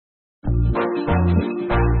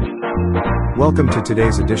Welcome to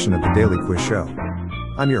today's edition of the Daily Quiz Show.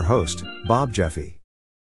 I'm your host, Bob Jeffy.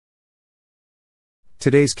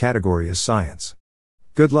 Today's category is science.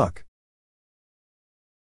 Good luck.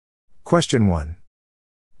 Question 1.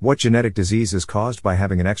 What genetic disease is caused by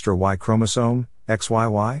having an extra Y chromosome,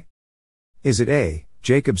 XYY? Is it A,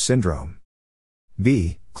 Jacobs syndrome?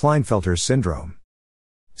 B, Klinefelter's syndrome?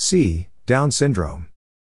 C, Down syndrome?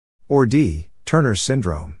 Or D, Turner's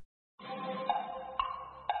syndrome?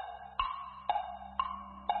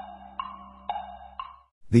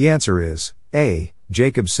 The answer is A,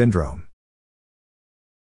 Jacobs syndrome.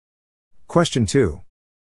 Question 2.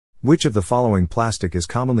 Which of the following plastic is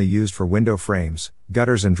commonly used for window frames,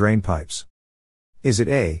 gutters and drain pipes? Is it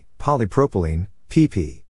A, polypropylene,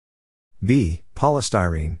 PP? B,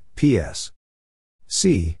 polystyrene, PS?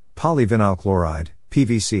 C, polyvinyl chloride,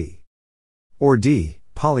 PVC? Or D,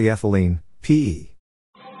 polyethylene, PE?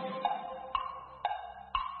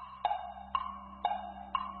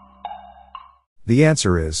 The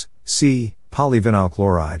answer is C, polyvinyl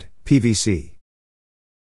chloride, PVC.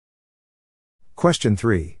 Question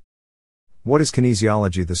 3. What is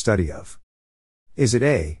kinesiology the study of? Is it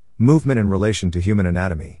A, movement in relation to human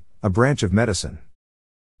anatomy, a branch of medicine?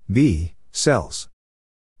 B, cells?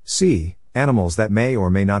 C, animals that may or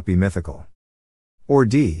may not be mythical? Or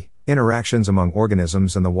D, interactions among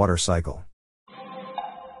organisms and the water cycle?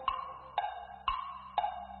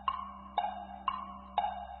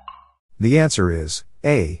 The answer is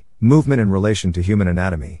A, movement in relation to human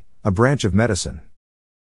anatomy, a branch of medicine.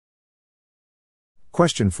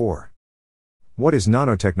 Question 4. What is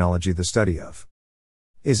nanotechnology the study of?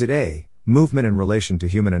 Is it A, movement in relation to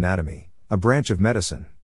human anatomy, a branch of medicine?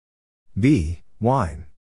 B, wine?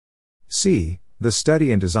 C, the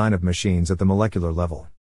study and design of machines at the molecular level?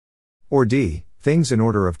 Or D, things in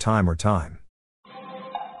order of time or time?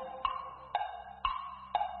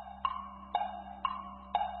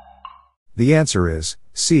 The answer is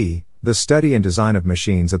C, the study and design of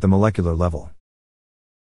machines at the molecular level.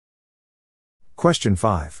 Question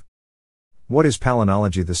 5. What is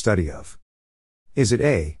palynology the study of? Is it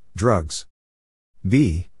A, drugs?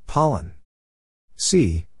 B, pollen?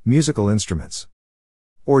 C, musical instruments?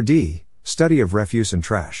 Or D, study of refuse and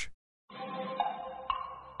trash?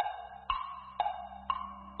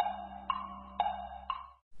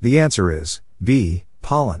 The answer is B,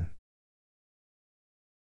 pollen.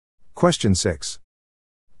 Question 6.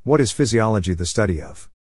 What is physiology the study of?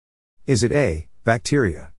 Is it A,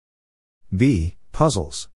 bacteria? B,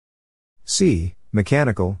 puzzles? C,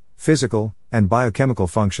 mechanical, physical, and biochemical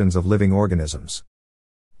functions of living organisms?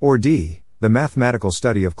 Or D, the mathematical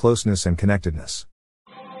study of closeness and connectedness?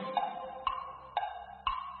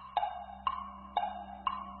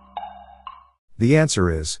 The answer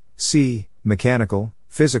is C, mechanical,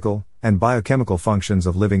 physical, and biochemical functions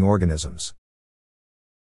of living organisms.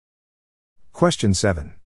 Question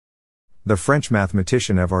 7. The French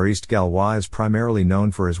mathematician Évariste Galois is primarily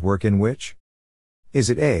known for his work in which?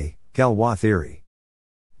 Is it A, Galois theory?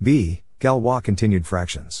 B, Galois continued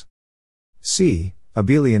fractions? C,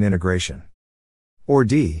 abelian integration? Or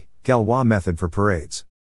D, Galois method for parades?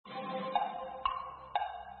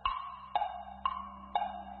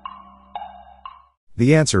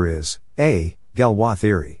 The answer is A, Galois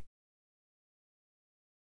theory.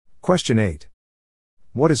 Question 8.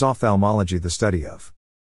 What is ophthalmology the study of?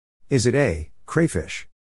 Is it A, crayfish?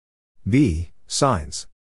 B, signs?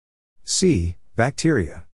 C,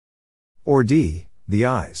 bacteria? Or D, the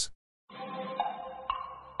eyes?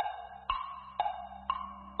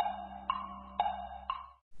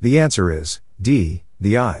 The answer is D,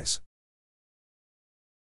 the eyes.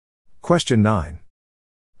 Question 9.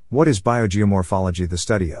 What is biogeomorphology the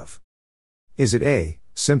study of? Is it A,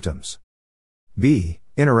 symptoms? B,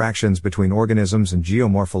 interactions between organisms and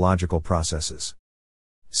geomorphological processes?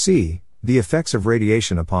 C, the effects of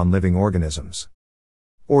radiation upon living organisms?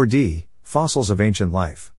 Or D, fossils of ancient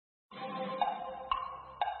life?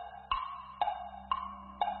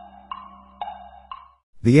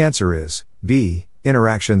 The answer is B,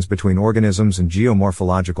 interactions between organisms and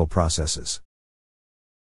geomorphological processes.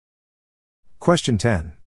 Question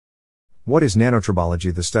 10. What is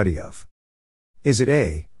nanotribology the study of? Is it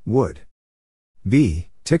A, wood? B,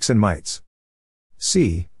 ticks and mites?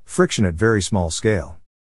 C, friction at very small scale?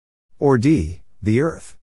 Or D, the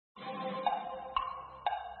earth?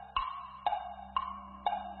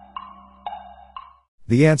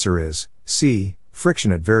 The answer is C,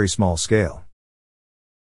 friction at very small scale.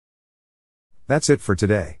 That's it for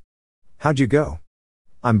today. How'd you go?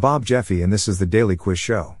 I'm Bob Jeffy and this is the Daily Quiz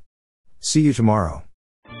Show. See you tomorrow.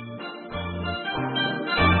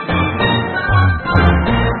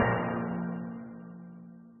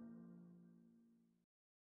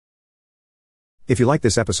 If you like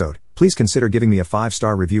this episode, please consider giving me a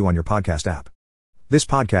 5-star review on your podcast app. This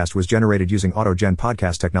podcast was generated using AutoGen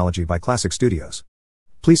podcast technology by Classic Studios.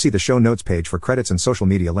 Please see the show notes page for credits and social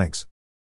media links.